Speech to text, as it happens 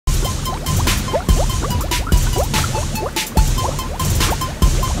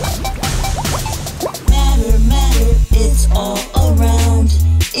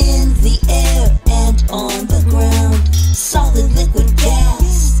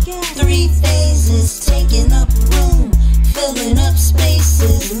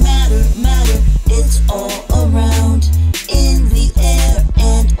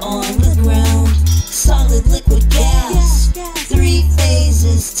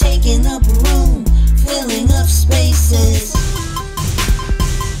taking up room, filling up spaces.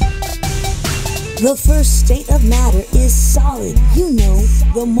 The first state of matter is solid. You know,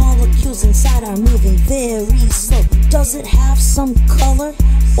 the molecules inside are moving very slow. Does it have some color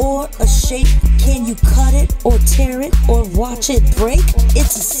or a shape? Can you cut it or tear it or watch it break?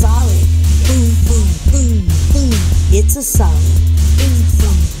 It's a solid. Boom, boom, boom, boom. It's a solid. Boom,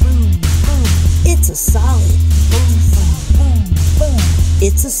 boom, boom, boom. It's a solid. Boom, boom, boom, boom.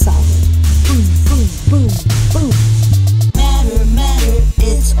 It's a solid. Boom, boom, boom, boom. Matter, matter,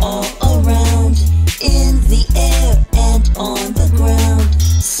 it's all around, in the air and on the ground.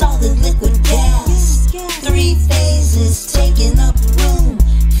 Solid, liquid, gas, three phases, taking up room,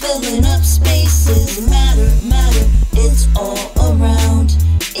 filling up spaces. Matter, matter, it's all around,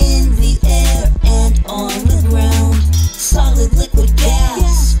 in the air and on the ground. Solid, liquid,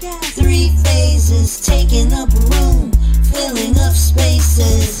 gas, three phases, taking up room, filling up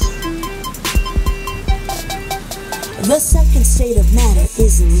spaces. The second state of matter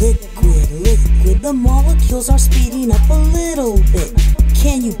is liquid, liquid. The molecules are speeding up a little bit.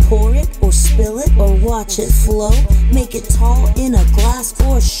 Can you pour it or spill it or watch it flow? Make it tall in a glass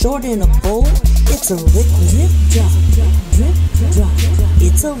or short in a bowl? It's a liquid. Drip, drop, drip, drop.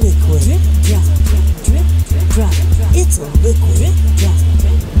 It's a liquid. Drip, drop, drip, drop. It's a liquid. Drip, drop,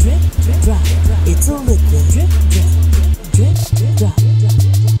 drip, drop. It's a liquid. Drip, drop, drip, drop.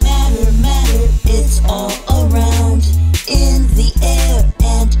 Matter, matter, it's all around, in the air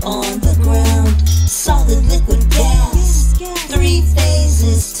and on the ground. Solid, liquid, gas, three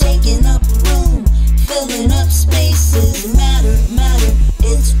phases, taking up room, filling up spaces. Matter, matter,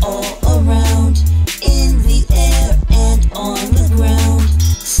 it's all around, in the air and on the ground.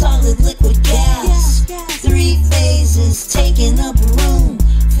 Solid, liquid, gas, three phases, taking up room,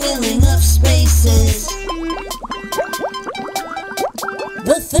 filling up spaces.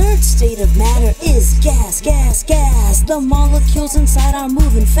 The third state of matter is gas, gas, gas. The molecules inside are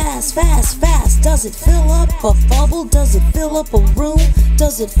moving fast, fast, fast. Does it fill up a bubble? Does it fill up a room?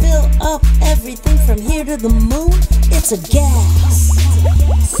 Does it fill up everything from here to the moon? It's a gas.